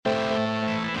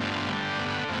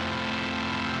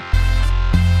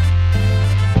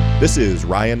This is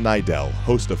Ryan Niddel,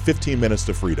 host of 15 Minutes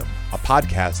to Freedom, a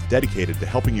podcast dedicated to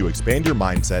helping you expand your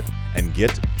mindset and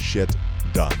get shit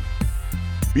done.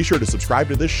 Be sure to subscribe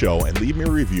to this show and leave me a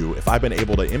review if I've been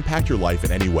able to impact your life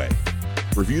in any way.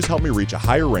 Reviews help me reach a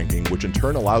higher ranking, which in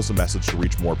turn allows the message to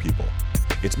reach more people.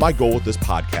 It's my goal with this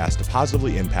podcast to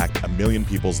positively impact 1 million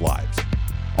people's lives.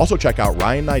 Also check out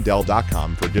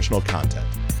RyanNiddel.com for additional content.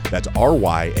 That's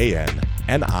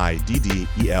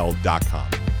RyanNiddel.com.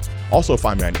 Also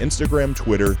find me on Instagram,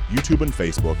 Twitter, YouTube, and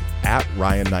Facebook at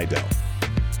Ryan Niddel.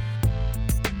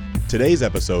 Today's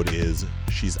episode is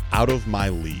She's Out of My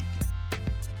League.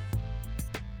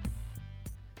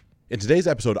 In today's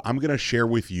episode, I'm going to share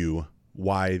with you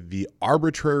why the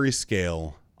arbitrary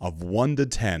scale of 1 to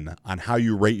 10 on how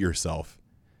you rate yourself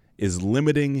is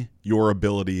limiting your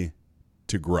ability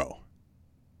to grow.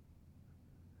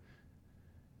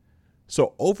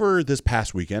 So over this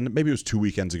past weekend, maybe it was 2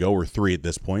 weekends ago or 3 at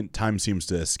this point, time seems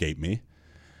to escape me,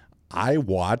 I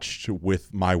watched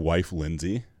with my wife,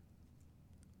 Lindsay,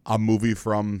 a movie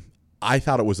from, I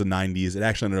thought it was the 90s. It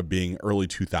actually ended up being early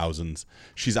 2000s.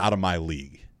 She's Out of My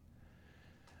League.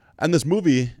 And this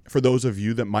movie, for those of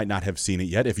you that might not have seen it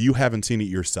yet, if you haven't seen it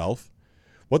yourself,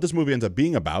 what this movie ends up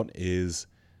being about is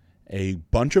a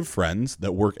bunch of friends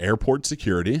that work airport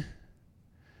security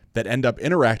that end up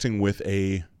interacting with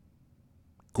a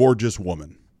gorgeous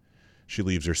woman. She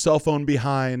leaves her cell phone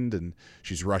behind and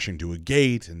she's rushing to a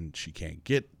gate and she can't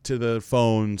get to the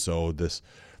phone. So this,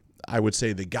 I would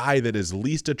say the guy that is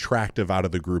least attractive out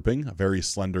of the grouping, a very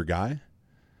slender guy,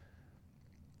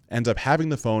 ends up having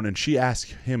the phone and she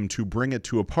asks him to bring it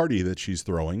to a party that she's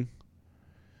throwing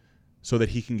so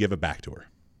that he can give it back to her.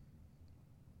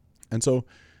 And so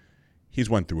he's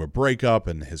went through a breakup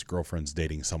and his girlfriend's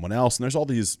dating someone else. And there's all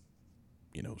these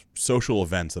social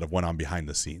events that have went on behind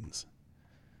the scenes.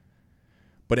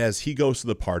 But as he goes to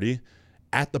the party,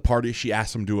 at the party, she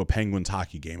asks him to do a Penguins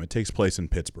hockey game. It takes place in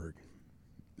Pittsburgh.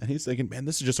 And he's thinking, man,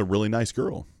 this is just a really nice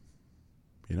girl.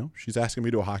 She's asking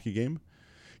me to a hockey game.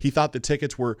 He thought the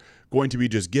tickets were going to be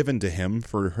just given to him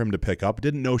for him to pick up.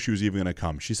 Didn't know she was even going to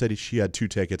come. She said she had 2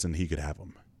 tickets and he could have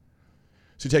them.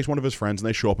 So he takes one of his friends and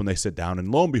they show up and they sit down. And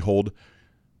lo and behold,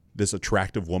 this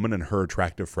attractive woman and her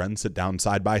attractive friend sit down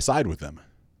side by side with them.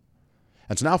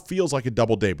 And so now it feels like a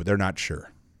double date, but they're not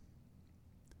sure.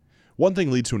 One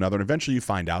thing leads to another, and eventually you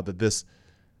find out that this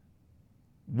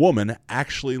woman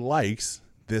actually likes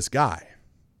this guy.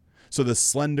 So this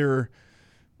slender,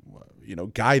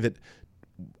 guy that,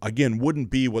 again, wouldn't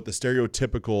be what the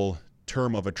stereotypical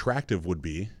term of attractive would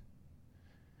be,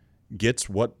 gets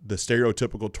what the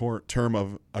stereotypical term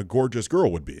of a gorgeous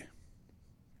girl would be.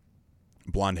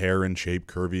 Blonde hair in shape,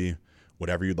 curvy,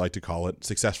 whatever you'd like to call it.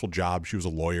 Successful job. She was a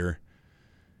lawyer.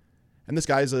 And this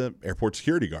guy's an airport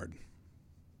security guard.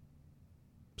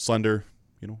 Slender,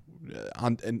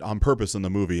 on purpose in the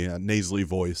movie, a nasally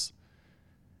voice.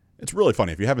 It's really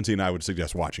funny. If you haven't seen it, I would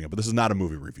suggest watching it, but this is not a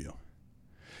movie review.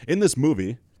 In this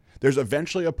movie, there's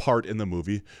eventually a part in the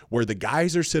movie where the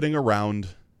guys are sitting around,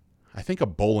 I think, a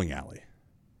bowling alley.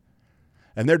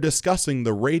 And they're discussing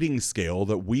the rating scale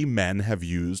that we men have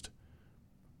used,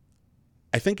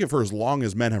 I think, for as long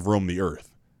as men have roamed the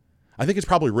earth. I think it's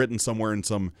probably written somewhere in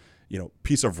some,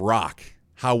 piece of rock,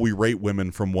 how we rate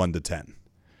women from 1 to 10.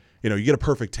 You get a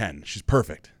perfect 10. She's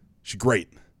perfect. She's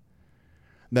great. And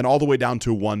then all the way down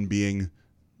to 1 being,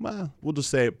 well, we'll just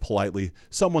say it politely,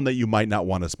 someone that you might not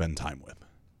want to spend time with.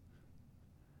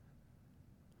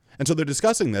 And so they're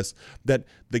discussing this, that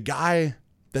the guy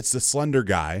that's the slender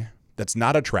guy, that's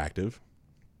not attractive,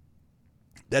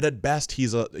 that at best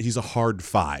he's a hard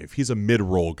 5. He's a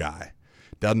mid-roll guy.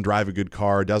 Doesn't drive a good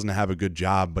car, doesn't have a good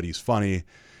job, but he's funny.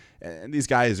 And these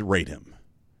guys rate him.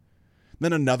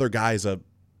 Then another guy's a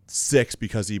 6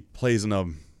 because he plays in a,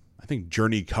 I think,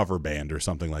 Journey cover band or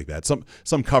something like that.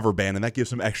 Some cover band, and that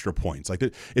gives him extra points. Like,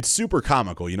 it's super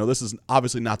comical. This is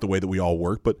obviously not the way that we all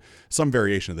work, but some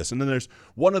variation of this. And then there's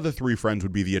one of the 3 friends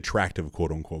would be the attractive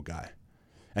quote-unquote guy.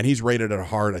 And he's rated at a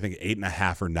hard, I think,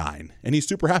 8.5 or 9. And he's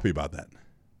super happy about that.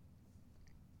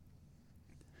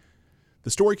 The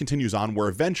story continues on where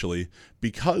eventually,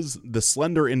 because the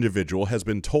slender individual has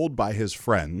been told by his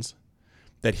friends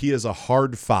that he is a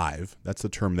hard 5, that's the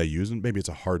term they use, and maybe it's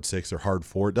a hard 6 or hard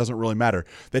 4, it doesn't really matter,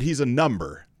 that he's a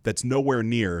number that's nowhere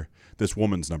near this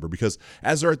woman's number. Because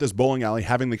as they're at this bowling alley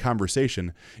having the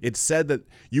conversation, it's said that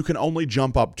you can only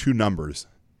jump up 2 numbers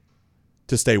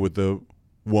to stay with the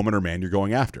woman or man you're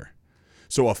going after.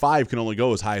 So a 5 can only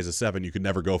go as high as a 7. You could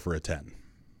never go for a 10.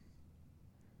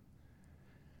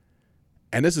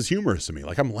 And this is humorous to me.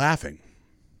 Like, I'm laughing.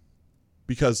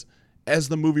 Because as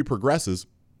the movie progresses,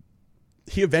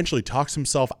 he eventually talks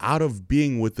himself out of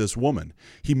being with this woman.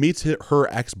 He meets her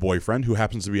ex-boyfriend, who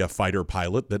happens to be a fighter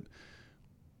pilot that,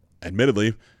 admittedly,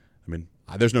 I mean,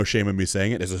 there's no shame in me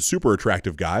saying it, is a super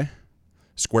attractive guy.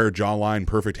 Square jawline,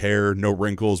 perfect hair, no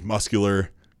wrinkles,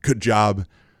 muscular, good job,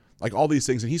 like all these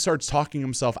things. And he starts talking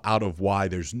himself out of why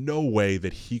there's no way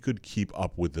that he could keep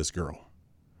up with this girl.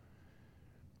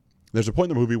 There's a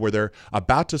point in the movie where they're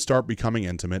about to start becoming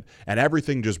intimate and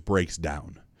everything just breaks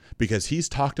down because he's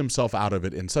talked himself out of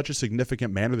it in such a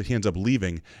significant manner that he ends up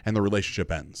leaving and the relationship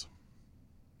ends.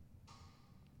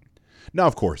 Now,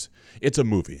 of course, it's a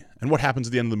movie. And what happens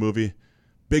at the end of the movie?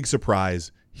 Big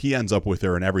surprise. He ends up with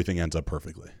her and everything ends up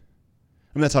perfectly.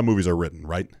 And that's how movies are written,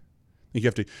 right? You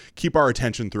have to keep our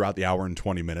attention throughout the hour and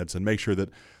 20 minutes and make sure that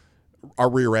our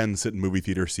rear ends sit in movie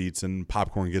theater seats and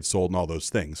popcorn gets sold and all those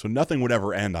things. So nothing would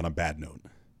ever end on a bad note.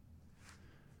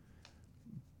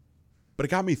 But it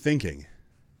got me thinking,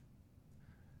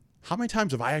 how many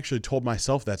times have I actually told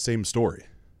myself that same story?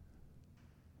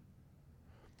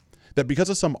 That because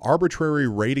of some arbitrary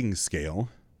rating scale,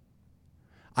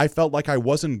 I felt like I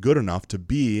wasn't good enough to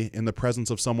be in the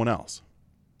presence of someone else.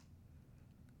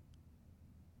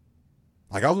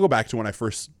 Like, I'll go back to when I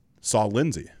first saw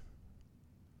Lindsay,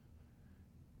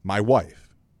 my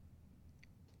wife.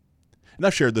 And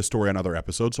I've shared this story on other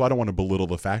episodes, so I don't want to belittle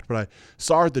the fact, but I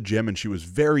saw her at the gym and she was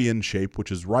very in shape,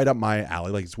 which is right up my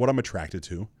alley. Like, it's what I'm attracted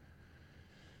to.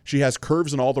 She has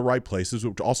curves in all the right places,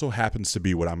 which also happens to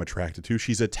be what I'm attracted to.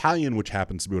 She's Italian, which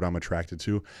happens to be what I'm attracted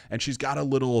to. And she's got a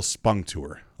little spunk to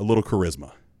her, a little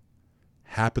charisma.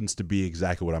 Happens to be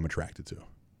exactly what I'm attracted to.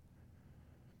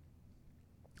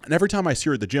 And every time I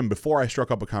see her at the gym, before I struck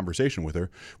up a conversation with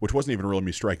her, which wasn't even really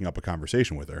me striking up a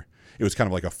conversation with her, it was kind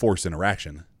of like a forced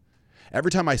interaction. Every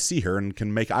time I see her and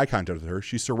can make eye contact with her,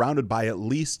 she's surrounded by at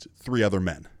least 3 other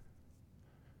men.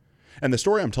 And the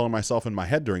story I'm telling myself in my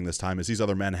head during this time is these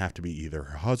other men have to be either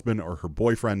her husband or her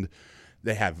boyfriend.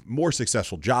 They have more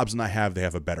successful jobs than I have. They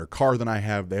have a better car than I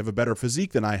have. They have a better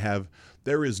physique than I have.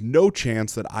 There is no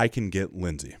chance that I can get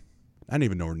Lindsay. I don't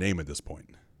even know her name at this point.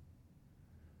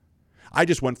 I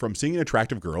just went from seeing an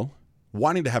attractive girl,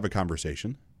 wanting to have a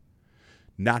conversation,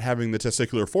 not having the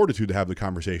testicular fortitude to have the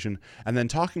conversation, and then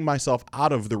talking myself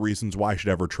out of the reasons why I should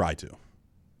ever try to.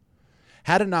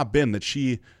 Had it not been that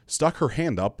she stuck her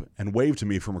hand up and waved to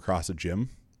me from across the gym,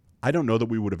 I don't know that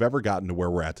we would have ever gotten to where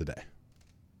we're at today.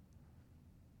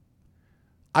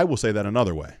 I will say that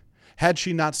another way. Had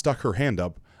she not stuck her hand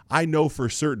up, I know for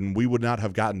certain we would not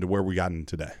have gotten to where we gotten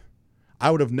today. I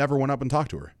would have never went up and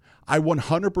talked to her. I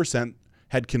 100%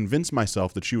 had convinced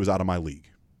myself that she was out of my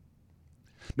league.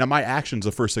 Now, my actions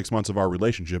the first 6 months of our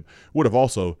relationship would have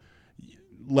also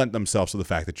lent themselves to the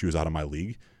fact that she was out of my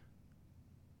league.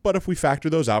 But if we factor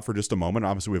those out for just a moment,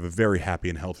 obviously we have a very happy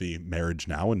and healthy marriage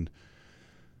now. And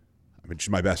I mean, she's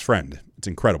my best friend. It's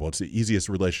incredible. It's the easiest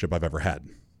relationship I've ever had.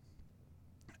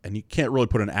 And you can't really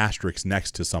put an asterisk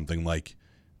next to something like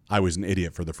I was an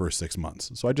idiot for the first 6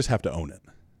 months. So I just have to own it.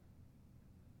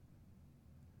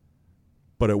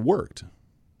 But it worked.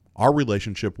 Our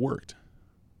relationship worked.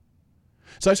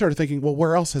 So I started thinking, well,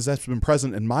 where else has that been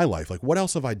present in my life? Like, what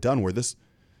else have I done where this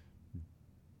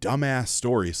dumbass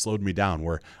story slowed me down,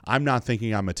 where I'm not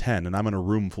thinking I'm a 10 and I'm in a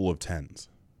room full of 10s?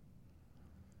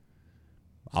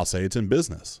 I'll say it's in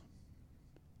business.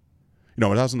 You know,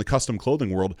 when I was in the custom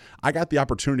clothing world, I got the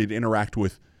opportunity to interact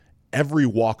with every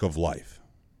walk of life.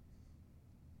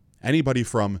 Anybody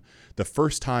from the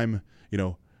first time,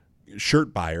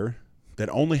 shirt buyer that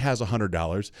only has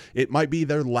 $100. It might be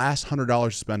their last $100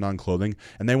 to spend on clothing,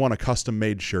 and they want a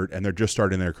custom-made shirt, and they're just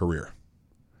starting their career.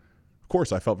 Of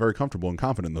course, I felt very comfortable and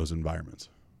confident in those environments.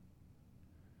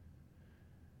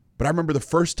 But I remember the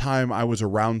first time I was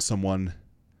around someone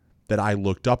that I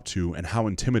looked up to and how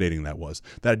intimidating that was,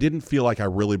 that I didn't feel like I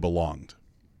really belonged.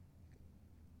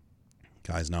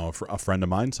 Guy's now a friend of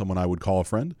mine, someone I would call a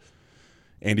friend,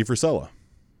 Andy Frisella.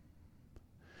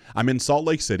 I'm in Salt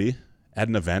Lake City at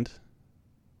an event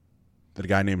that a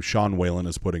guy named Sean Whalen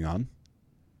is putting on.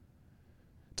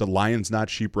 It's a Lions Not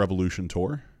Sheep Revolution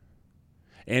tour.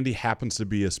 Andy happens to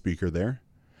be a speaker there.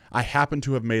 I happen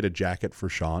to have made a jacket for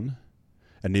Sean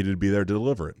and needed to be there to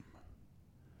deliver it.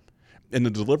 In the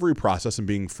delivery process and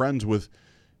being friends with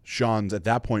Sean's, at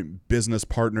that point, business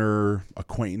partner,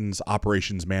 acquaintance,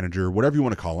 operations manager, whatever you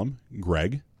want to call him,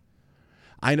 Greg,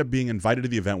 I end up being invited to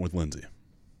the event with Lindsay.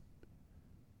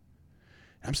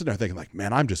 I'm sitting there thinking, like,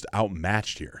 man, I'm just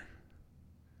outmatched here.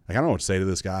 Like, I don't know what to say to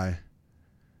this guy.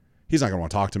 He's not going to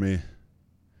want to talk to me.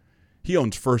 He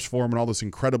owns First Form and all this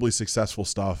incredibly successful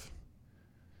stuff.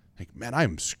 Like, man, I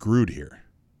am screwed here.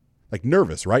 Like,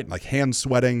 nervous, right? Like, hands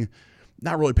sweating,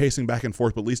 not really pacing back and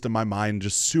forth, but at least in my mind,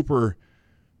 just super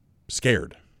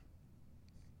scared.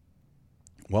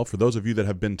 Well, for those of you that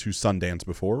have been to Sundance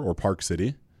before or Park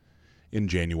City in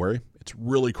January, it's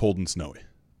really cold and snowy,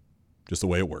 just the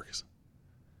way it works.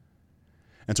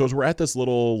 And so as we're at this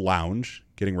little lounge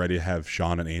getting ready to have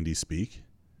Sean and Andy speak,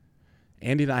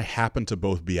 Andy and I happen to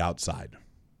both be outside.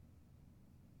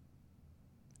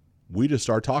 We just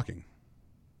start talking.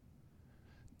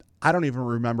 I don't even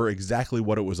remember exactly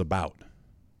what it was about.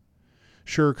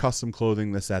 Sure, custom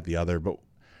clothing, this, that, the other, but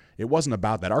it wasn't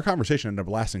about that. Our conversation ended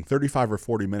up lasting 35 or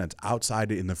 40 minutes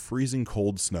outside in the freezing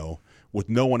cold snow with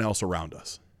no one else around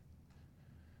us.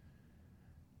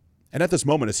 And at this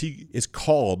moment, as he is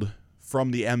called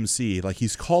from the MC, like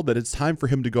he's called that it's time for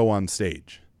him to go on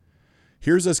stage.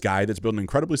 Here's this guy that's built an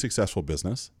incredibly successful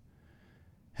business,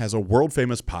 has a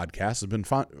world-famous podcast, has been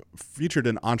featured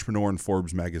in Entrepreneur and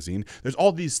Forbes magazine. There's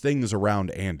all these things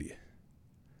around Andy.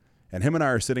 And him and I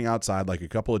are sitting outside like a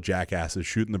couple of jackasses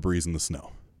shooting the breeze in the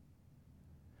snow.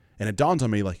 And it dawns on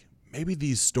me, like, maybe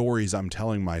these stories I'm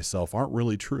telling myself aren't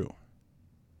really true.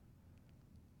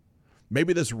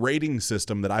 Maybe this rating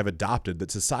system that I've adopted, that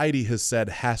society has said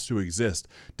has to exist,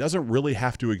 doesn't really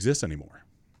have to exist anymore.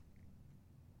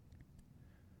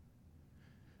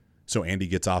 So Andy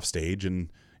gets off stage and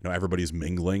everybody's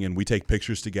mingling and we take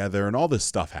pictures together and all this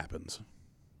stuff happens.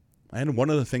 And one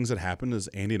of the things that happened is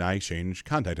Andy and I exchange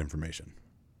contact information.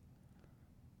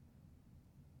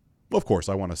 Well, of course,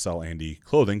 I want to sell Andy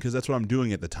clothing because that's what I'm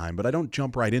doing at the time, but I don't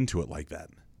jump right into it like that.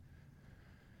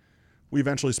 We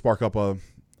eventually spark up a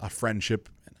friendship.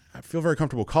 I feel very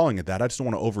comfortable calling it that. I just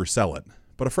don't want to oversell it.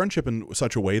 But a friendship in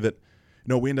such a way that,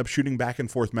 we end up shooting back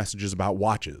and forth messages about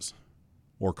watches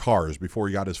or cars before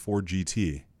he got his Ford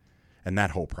GT and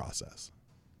that whole process.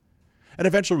 And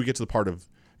eventually we get to the part of,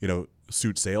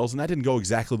 suit sales, and that didn't go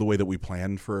exactly the way that we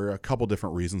planned for a couple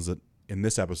different reasons that in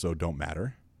this episode don't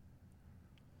matter.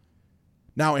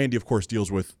 Now Andy, of course, deals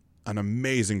with an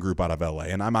amazing group out of LA,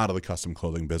 and I'm out of the custom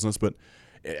clothing business, but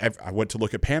I went to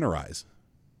look at Panerais,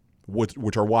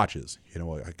 which are watches,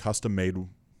 a custom-made,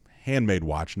 handmade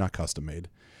watch, not custom-made.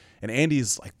 And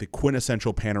Andy's like the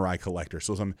quintessential Panerai collector.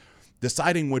 So as I'm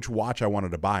deciding which watch I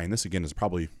wanted to buy, and this again is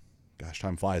probably,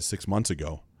 time flies, 6 months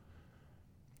ago,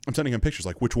 I'm sending him pictures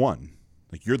like, which one?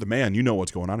 Like, you're the man, you know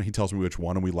what's going on. And he tells me which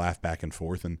one, and we laugh back and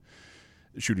forth and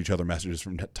shoot each other messages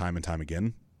from time and time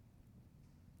again.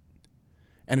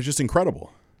 And it's just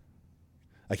incredible.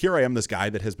 Like, here I am, this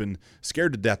guy that has been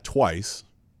scared to death twice,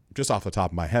 just off the top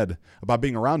of my head, about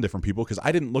being around different people because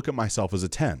I didn't look at myself as a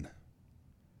 10.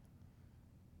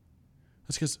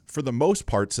 That's because, for the most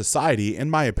part, society, in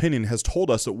my opinion, has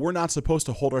told us that we're not supposed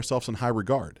to hold ourselves in high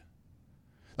regard.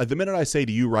 Like, the minute I say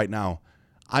to you right now,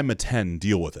 I'm a 10,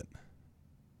 deal with it.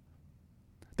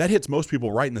 That hits most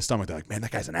people right in the stomach. They're like, man,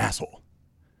 that guy's an asshole.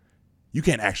 You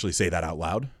can't actually say that out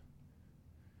loud.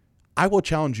 I will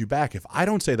challenge you back. If I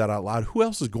don't say that out loud, who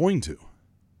else is going to?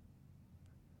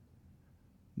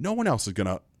 No one else is going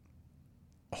to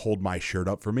hold my shirt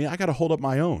up for me. I got to hold up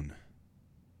my own.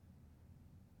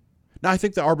 Now, I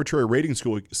think the arbitrary rating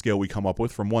scale we come up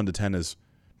with from 1 to 10 is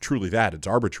truly that. It's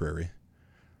arbitrary.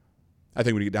 I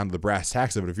think when you get down to the brass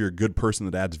tacks of it, if you're a good person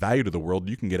that adds value to the world,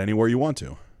 you can get anywhere you want to.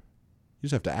 You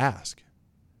just have to ask.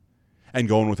 And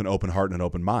go in with an open heart and an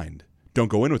open mind. Don't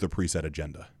go in with a preset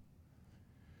agenda.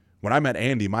 When I met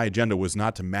Andy, my agenda was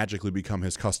not to magically become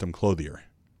his custom clothier.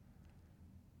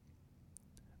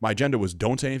 My agenda was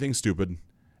don't say anything stupid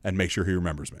and make sure he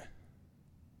remembers me.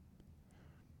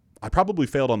 I probably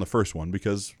failed on the first one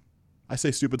because I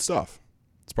say stupid stuff.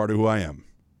 It's part of who I am.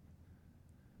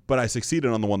 But I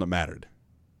succeeded on the one that mattered.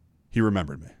 He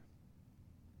remembered me.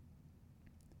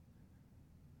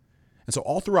 And so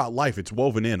all throughout life, it's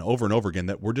woven in over and over again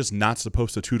that we're just not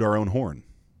supposed to toot our own horn.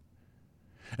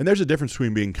 And there's a difference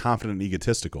between being confident and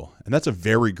egotistical. And that's a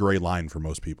very gray line for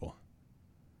most people.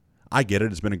 I get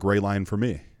it. It's been a gray line for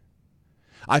me.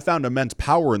 I found immense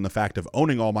power in the fact of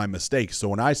owning all my mistakes. So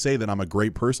when I say that I'm a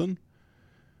great person,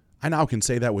 I now can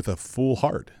say that with a full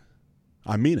heart.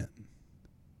 I mean it.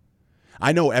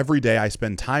 I know every day I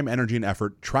spend time, energy, and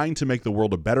effort trying to make the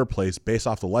world a better place based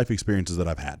off the life experiences that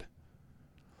I've had.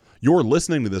 You're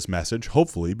listening to this message,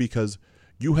 hopefully, because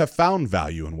you have found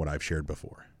value in what I've shared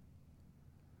before.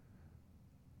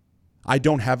 I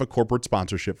don't have a corporate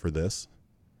sponsorship for this.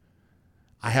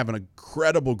 I have an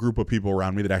incredible group of people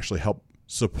around me that actually help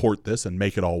support this and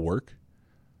make it all work,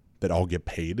 that all get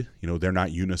paid. They're not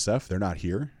UNICEF. They're not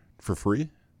here for free.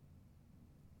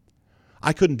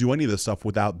 I couldn't do any of this stuff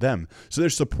without them. So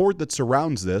there's support that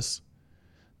surrounds this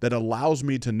that allows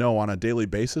me to know on a daily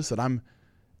basis that I'm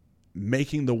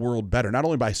making the world better, not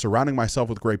only by surrounding myself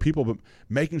with great people, but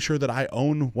making sure that I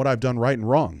own what I've done right and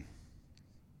wrong.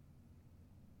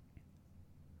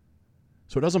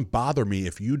 So it doesn't bother me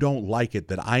if you don't like it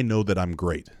that I know that I'm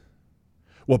great.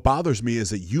 What bothers me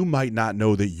is that you might not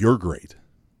know that you're great.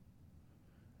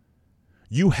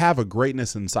 You have a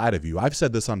greatness inside of you. I've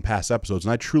said this on past episodes,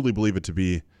 and I truly believe it to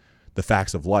be the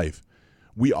facts of life.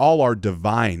 We all are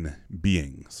divine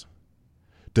beings.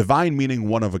 Divine meaning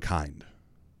one of a kind.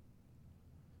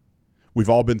 We've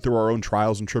all been through our own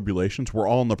trials and tribulations. We're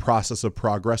all in the process of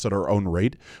progress at our own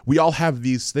rate. We all have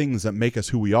these things that make us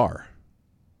who we are.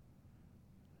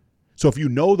 So if you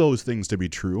know those things to be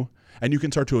true, and you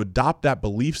can start to adopt that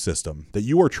belief system that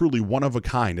you are truly one of a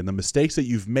kind and the mistakes that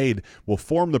you've made will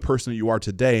form the person that you are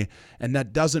today, and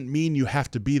that doesn't mean you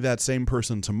have to be that same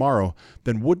person tomorrow,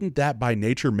 then wouldn't that by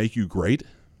nature make you great?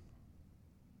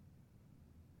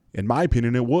 In my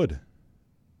opinion, it would.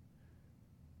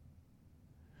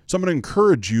 So I'm going to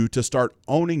encourage you to start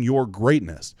owning your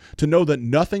greatness, to know that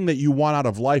nothing that you want out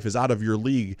of life is out of your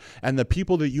league, and the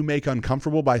people that you make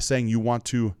uncomfortable by saying you want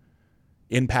to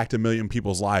impact 1 million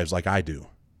people's lives like I do.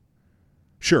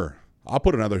 Sure, I'll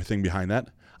put another thing behind that.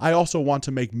 I also want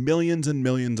to make millions and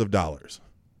millions of dollars.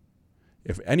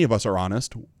 If any of us are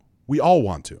honest, we all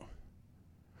want to.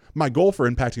 My goal for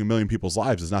impacting 1 million people's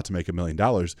lives is not to make $1 million.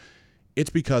 It's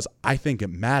because I think it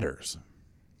matters.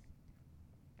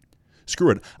 Screw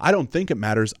it. I don't think it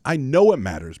matters. I know it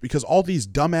matters because all these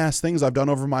dumbass things I've done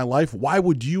over my life, why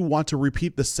would you want to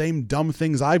repeat the same dumb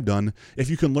things I've done if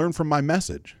you can learn from my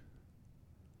message?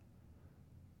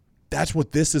 That's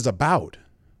what this is about.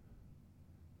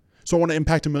 So I want to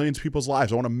impact 1 million people's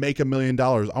lives. I want to make $1 million.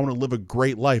 I want to live a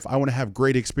great life. I want to have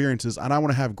great experiences, and I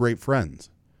want to have great friends.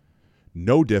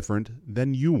 No different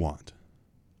than you want.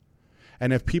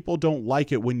 And if people don't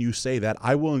like it when you say that,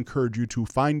 I will encourage you to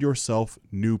find yourself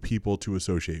new people to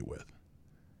associate with.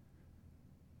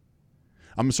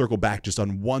 I'm going to circle back just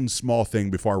on one small thing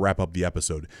before I wrap up the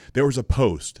episode. There was a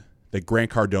post that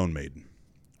Grant Cardone made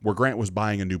where Grant was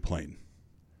buying a new plane.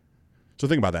 So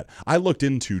think about that. I looked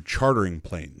into chartering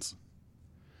planes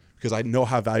because I know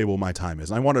how valuable my time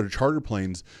is. And I wanted to charter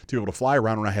planes to be able to fly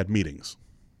around when I had meetings.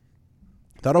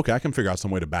 I thought, okay, I can figure out some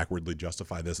way to backwardly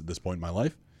justify this at this point in my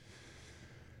life.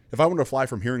 If I wanted to fly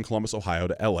from here in Columbus, Ohio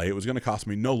to LA, it was going to cost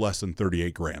me no less than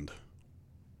 $38,000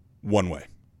 one way.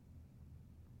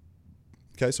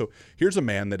 Okay, so here's a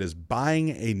man that is buying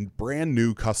a brand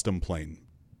new custom plane.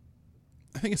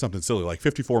 I think it's something silly like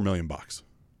 $54 million.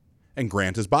 And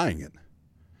Grant is buying it.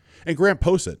 And Grant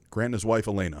posts it. Grant and his wife,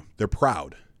 Elena. They're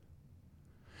proud.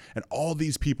 And all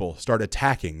these people start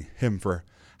attacking him for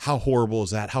how horrible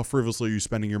is that? How frivolously are you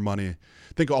spending your money?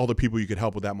 Think of all the people you could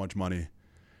help with that much money.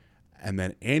 And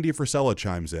then Andy Frisella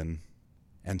chimes in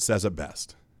and says it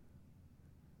best.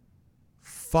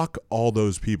 Fuck all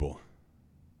those people.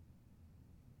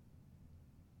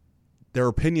 Their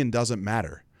opinion doesn't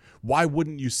matter. Why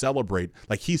wouldn't you celebrate?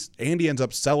 Like Andy ends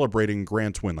up celebrating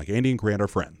Grant's win. Like Andy and Grant are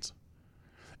friends.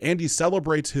 Andy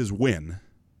celebrates his win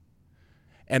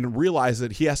and realizes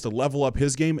that he has to level up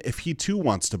his game if he too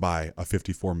wants to buy a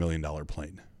 $54 million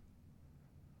plane.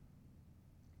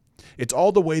 It's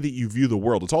all the way that you view the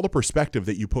world. It's all the perspective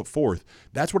that you put forth.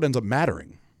 That's what ends up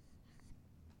mattering.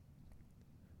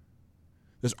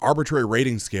 This arbitrary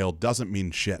rating scale doesn't mean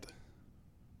shit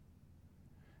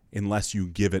unless you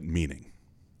give it meaning.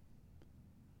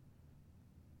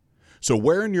 So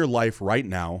where in your life right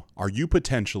now are you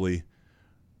potentially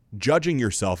judging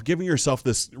yourself, giving yourself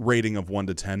this rating of 1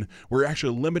 to 10, where you're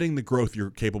actually limiting the growth you're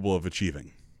capable of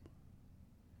achieving?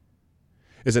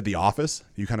 Is it the office?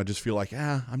 You kind of just feel like,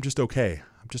 I'm just okay.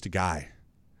 I'm just a guy.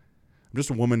 I'm just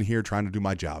a woman here trying to do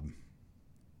my job.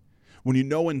 When you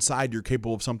know inside you're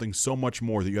capable of something so much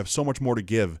more, that you have so much more to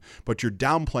give, but you're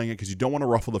downplaying it because you don't want to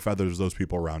ruffle the feathers of those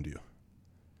people around you.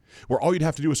 Where all you'd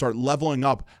have to do is start leveling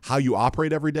up how you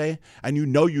operate every day, and you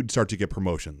know you'd start to get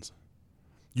promotions.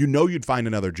 You know you'd find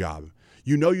another job.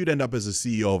 You know you'd end up as a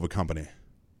CEO of a company.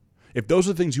 If those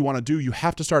are the things you want to do, you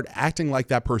have to start acting like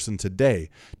that person today.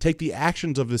 Take the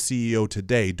actions of the CEO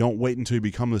today. Don't wait until you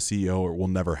become the CEO or it will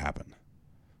never happen.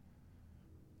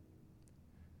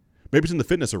 Maybe it's in the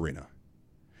fitness arena.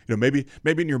 Maybe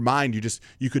in your mind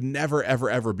you could never, ever,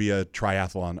 ever be a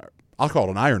triathlon. I'll call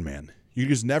it an Ironman. You could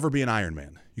just never be an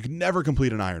Ironman. You could never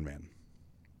complete an Ironman.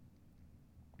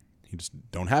 You just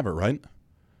don't have it, right?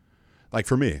 Like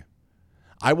for me,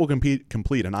 I will complete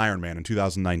an Ironman in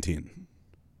 2019.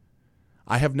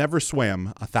 I have never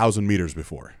swam 1,000 meters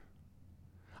before.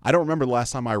 I don't remember the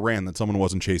last time I ran that someone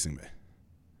wasn't chasing me.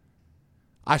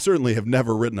 I certainly have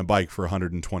never ridden a bike for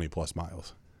 120 plus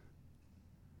miles.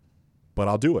 But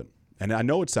I'll do it. And I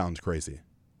know it sounds crazy.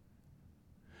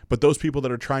 But those people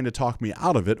that are trying to talk me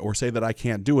out of it or say that I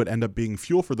can't do it end up being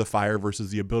fuel for the fire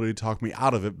versus the ability to talk me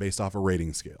out of it based off a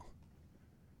rating scale.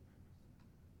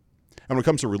 And when it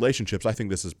comes to relationships, I think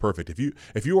this is perfect.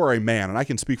 If you are a man, and I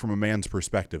can speak from a man's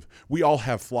perspective, we all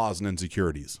have flaws and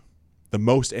insecurities, the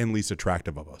most and least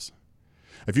attractive of us.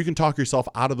 If you can talk yourself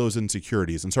out of those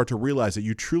insecurities and start to realize that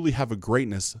you truly have a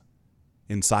greatness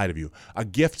inside of you, a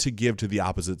gift to give to the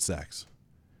opposite sex,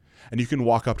 and you can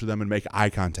walk up to them and make eye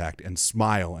contact and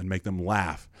smile and make them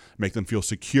laugh, make them feel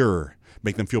secure,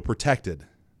 make them feel protected.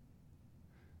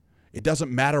 It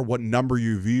doesn't matter what number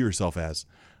you view yourself as.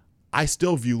 I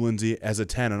still view Lindsay as a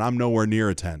 10, and I'm nowhere near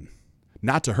a 10.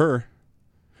 Not to her,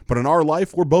 but in our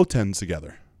life, we're both 10s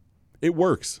together. It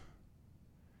works,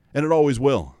 and it always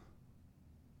will.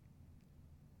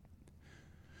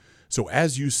 So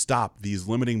as you stop these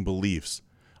limiting beliefs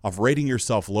of rating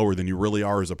yourself lower than you really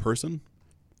are as a person,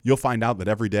 you'll find out that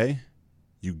every day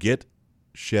you get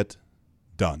shit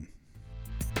done.